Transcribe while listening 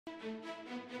$720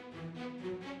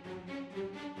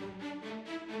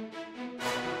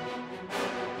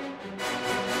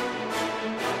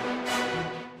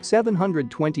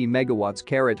 megawatts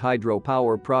Karot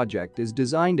Hydropower Project is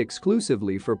designed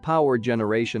exclusively for power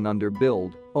generation under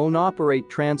build, own operate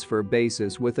transfer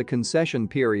basis with a concession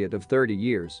period of 30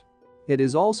 years. It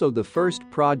is also the first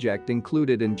project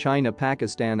included in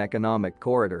China-Pakistan Economic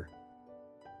Corridor.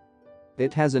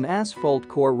 It has an asphalt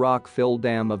core rock fill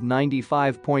dam of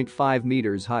 95.5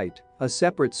 meters height, a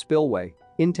separate spillway,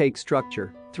 intake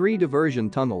structure, 3 diversion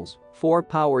tunnels, 4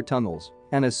 power tunnels,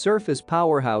 and a surface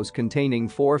powerhouse containing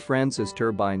 4 Francis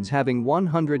turbines having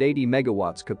 180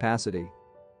 megawatts capacity.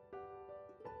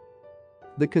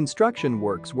 The construction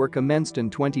works were commenced in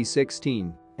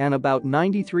 2016, and about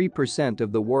 93%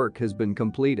 of the work has been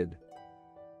completed.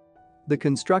 The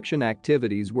construction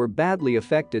activities were badly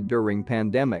affected during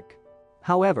pandemic.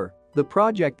 However, the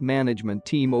project management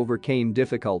team overcame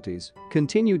difficulties,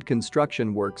 continued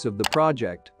construction works of the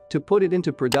project to put it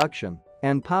into production,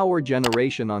 and power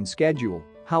generation on schedule.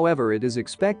 However, it is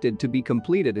expected to be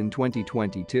completed in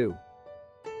 2022.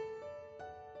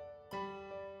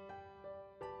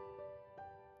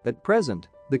 At present,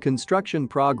 the construction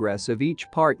progress of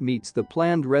each part meets the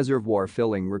planned reservoir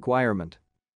filling requirement.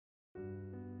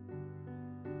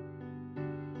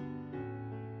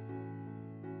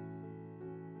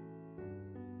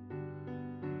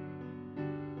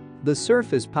 The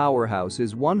surface powerhouse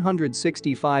is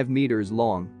 165 meters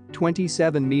long,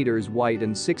 27 meters wide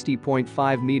and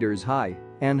 60.5 meters high,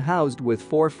 and housed with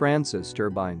 4 Francis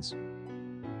turbines.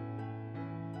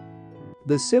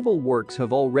 The civil works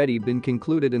have already been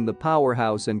concluded in the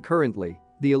powerhouse and currently,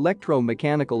 the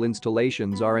electromechanical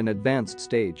installations are in advanced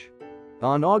stage.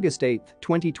 On August 8,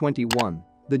 2021,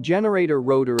 the generator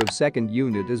rotor of second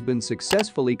unit has been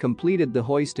successfully completed the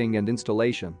hoisting and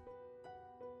installation.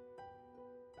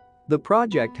 The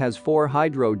project has 4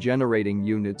 hydro generating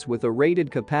units with a rated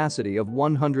capacity of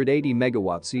 180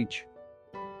 megawatts each.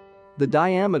 The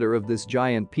diameter of this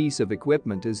giant piece of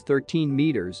equipment is 13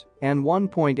 meters and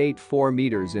 1.84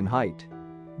 meters in height.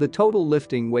 The total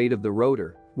lifting weight of the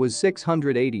rotor was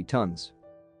 680 tons.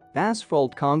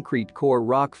 Asphalt concrete core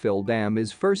rockfill dam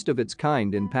is first of its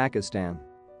kind in Pakistan.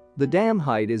 The dam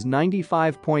height is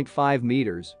 95.5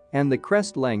 meters and the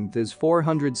crest length is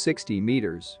 460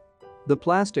 meters. The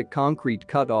plastic concrete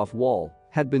cut-off wall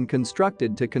had been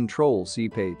constructed to control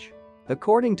seepage.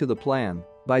 According to the plan,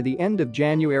 by the end of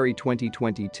January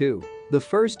 2022, the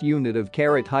first unit of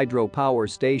Karot Hydropower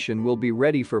Station will be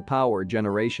ready for power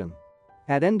generation.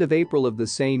 At end of April of the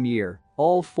same year,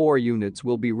 all 4 units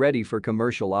will be ready for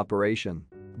commercial operation.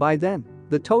 By then,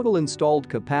 the total installed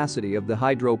capacity of the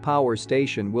hydropower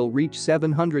station will reach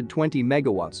 720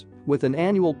 megawatts, with an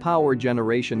annual power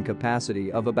generation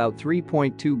capacity of about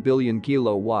 3.2 billion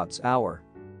kilowatts-hour.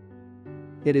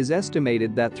 It is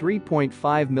estimated that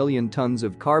 3.5 million tons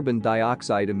of carbon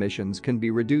dioxide emissions can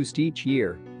be reduced each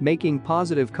year, making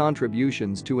positive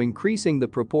contributions to increasing the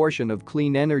proportion of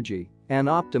clean energy and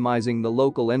optimizing the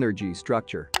local energy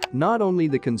structure. Not only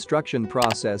the construction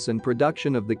process and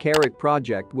production of the Karot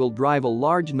project will drive a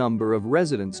large number of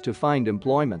residents to find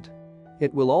employment.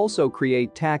 It will also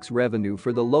create tax revenue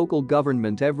for the local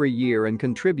government every year and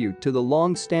contribute to the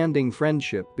long-standing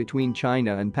friendship between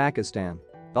China and Pakistan.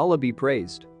 Allah be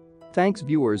praised. Thanks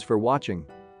viewers for watching.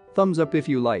 Thumbs up if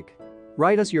you like.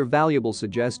 Write us your valuable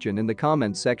suggestion in the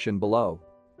comments section below.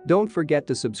 Don't forget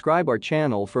to subscribe our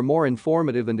channel for more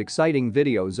informative and exciting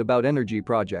videos about energy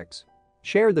projects.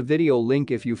 Share the video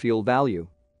link if you feel value.